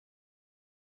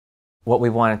What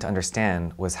we wanted to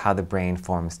understand was how the brain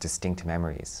forms distinct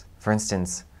memories. For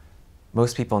instance,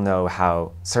 most people know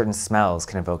how certain smells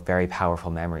can evoke very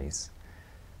powerful memories.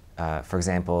 For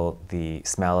example, the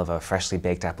smell of a freshly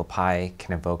baked apple pie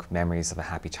can evoke memories of a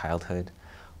happy childhood,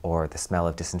 or the smell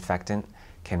of disinfectant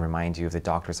can remind you of the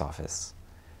doctor's office.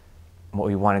 What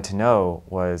we wanted to know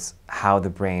was how the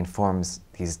brain forms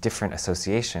these different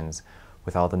associations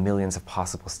with all the millions of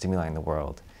possible stimuli in the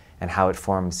world, and how it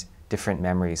forms different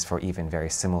memories for even very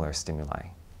similar stimuli.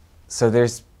 So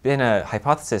there's been a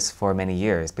hypothesis for many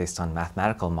years based on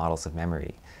mathematical models of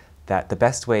memory that the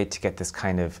best way to get this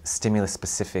kind of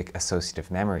stimulus-specific associative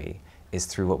memory is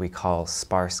through what we call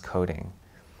sparse coding.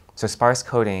 So sparse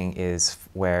coding is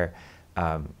where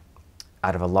out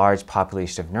of a large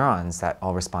population of neurons that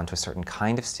all respond to a certain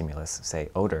kind of stimulus, say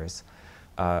odors,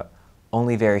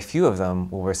 only very few of them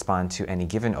will respond to any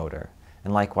given odor.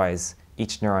 And likewise,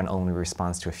 each neuron only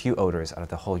responds to a few odors out of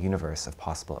the whole universe of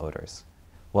possible odors.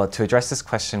 Well, to address this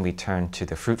question, we turn to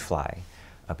the fruit fly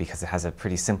because it has a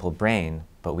pretty simple brain,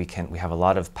 but we have a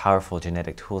lot of powerful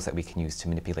genetic tools that we can use to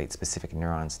manipulate specific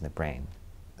neurons in the brain.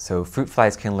 So fruit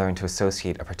flies can learn to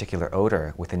associate a particular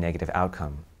odor with a negative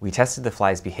outcome. We tested the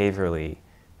flies behaviorally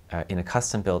in a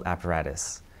custom-built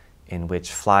apparatus in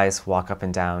which flies walk up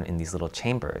and down in these little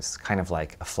chambers, kind of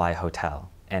like a fly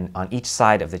hotel. And on each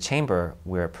side of the chamber,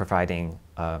 we're providing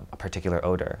a particular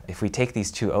odor. If we take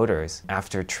these two odors,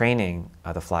 after training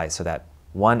the flies so that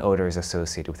one odor is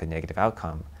associated with a negative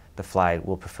outcome, the fly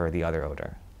will prefer the other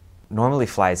odor. Normally,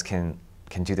 flies can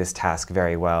do this task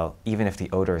very well, even if the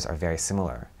odors are very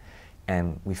similar.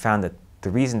 And we found that the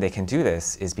reason they can do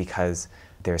this is because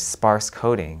there's sparse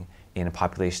coding in a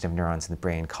population of neurons in the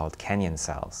brain called canyon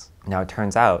cells. Now, it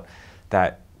turns out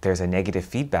that there's a negative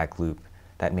feedback loop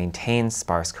that maintains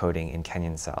sparse coding in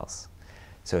canyon cells.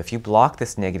 So if you block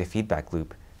this negative feedback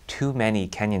loop, too many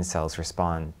canyon cells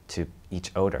respond to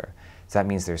each odor. So that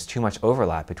means there's too much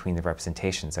overlap between the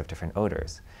representations of different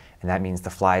odors. And that means the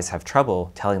flies have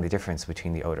trouble telling the difference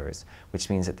between the odors, which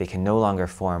means that they can no longer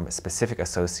form a specific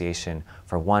association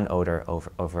for one odor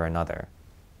over another.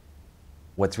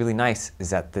 What's really nice is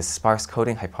that this sparse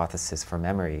coding hypothesis for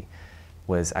memory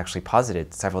was actually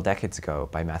posited several decades ago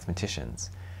by mathematicians.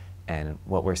 And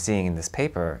what we're seeing in this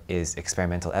paper is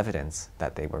experimental evidence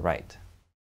that they were right.